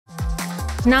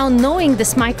Now, knowing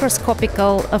this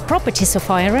microscopical properties of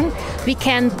iron, we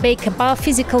can make a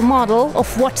biophysical model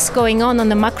of what's going on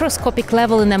the macroscopic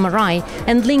level in MRI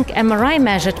and link MRI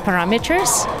measured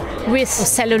parameters with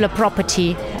cellular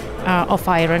property of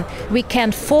iron. We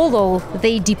can follow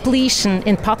the depletion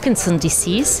in Parkinson's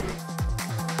disease.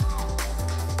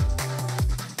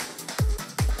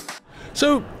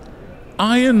 So,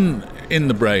 iron in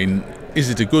the brain,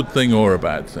 is it a good thing or a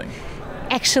bad thing?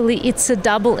 Actually, it's a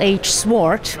double-edged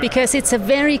sword because it's a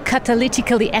very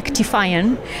catalytically active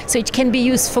iron. So it can be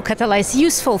used for catalyze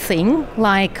useful things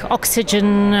like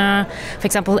oxygen, for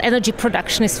example, energy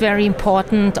production is very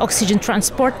important, oxygen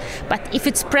transport. But if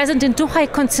it's present in too high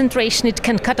concentration, it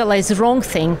can catalyze the wrong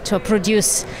thing to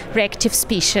produce reactive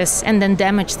species and then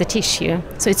damage the tissue.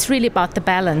 So it's really about the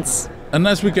balance. And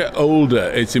as we get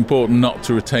older, it's important not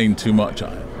to retain too much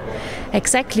iron.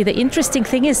 Exactly. The interesting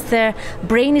thing is the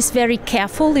brain is very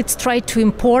careful. It's tried to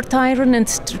import iron and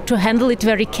to handle it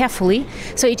very carefully.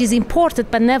 So it is imported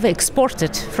but never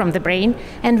exported from the brain.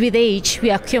 And with age, we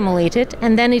accumulate it,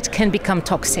 and then it can become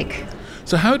toxic.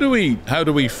 So how do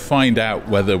we find out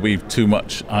whether we've too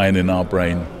much iron in our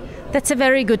brain? That's a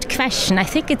very good question. I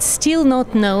think it's still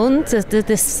not known.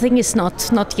 This thing is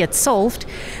not yet solved.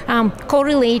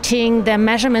 Correlating the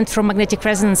measurement from magnetic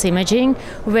resonance imaging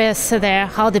with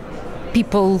how the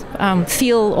people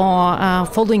feel or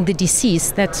following the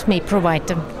disease, that may provide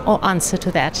an answer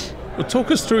to that. Well,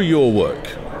 talk us through your work.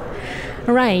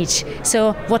 Right.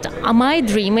 So what my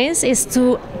dream is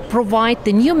to provide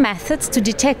the new methods to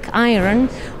detect iron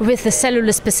with the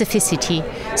cellular specificity.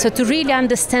 So to really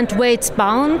understand where it's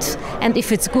bound and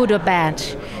if it's good or bad.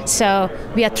 So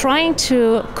we are trying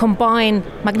to combine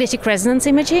magnetic resonance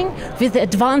imaging with the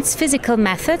advanced physical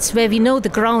methods where we know the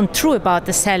ground truth about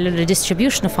the cellular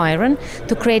distribution of iron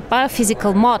to create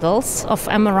biophysical models of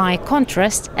MRI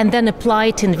contrast and then apply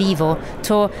it in vivo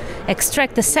to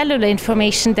extract the cellular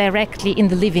information directly in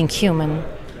the living human.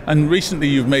 And recently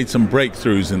you've made some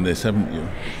breakthroughs in this, haven't you?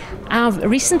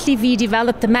 Recently we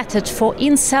developed a method for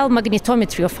in-cell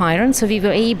magnetometry of iron, so we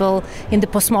were able, in the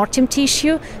postmortem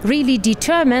tissue, really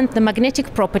determine the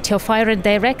magnetic property of iron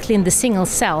directly in the single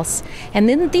cells. And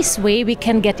in this way we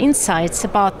can get insights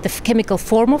about the chemical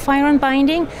form of iron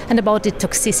binding and about the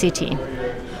toxicity.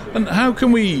 And how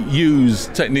can we use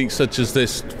techniques such as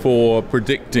this for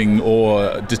predicting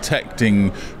or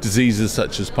detecting diseases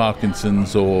such as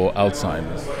Parkinson's or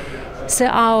Alzheimer's? So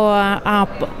our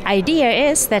idea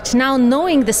is that now,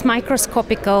 knowing this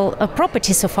microscopical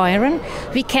properties of iron,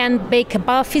 we can make a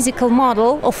biophysical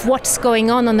model of what's going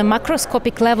on the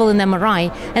macroscopic level in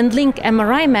MRI and link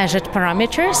MRI measured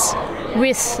parameters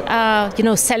with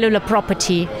cellular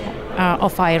property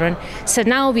of iron. So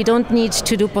now we don't need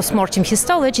to do postmortem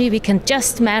histology, we can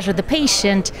just measure the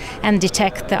patient and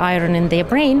detect the iron in their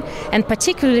brain. And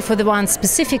particularly for the one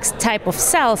specific type of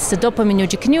cells, the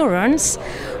dopaminergic neurons,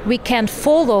 we can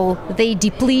follow the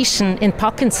depletion in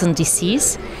Parkinson's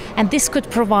disease, and this could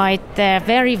provide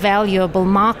very valuable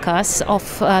markers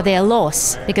of their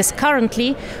loss, because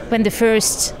currently when the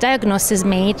first diagnosis is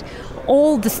made,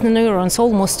 all the neurons,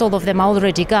 almost all of them, are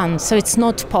already gone. So it's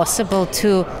not possible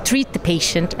to treat the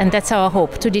patient, and that's our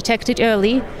hope, to detect it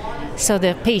early so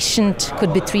the patient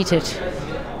could be treated.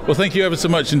 Well, thank you ever so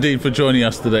much indeed for joining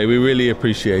us today. We really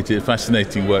appreciate it.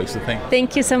 Fascinating work, so thank you.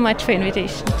 Thank you so much for the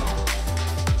invitation.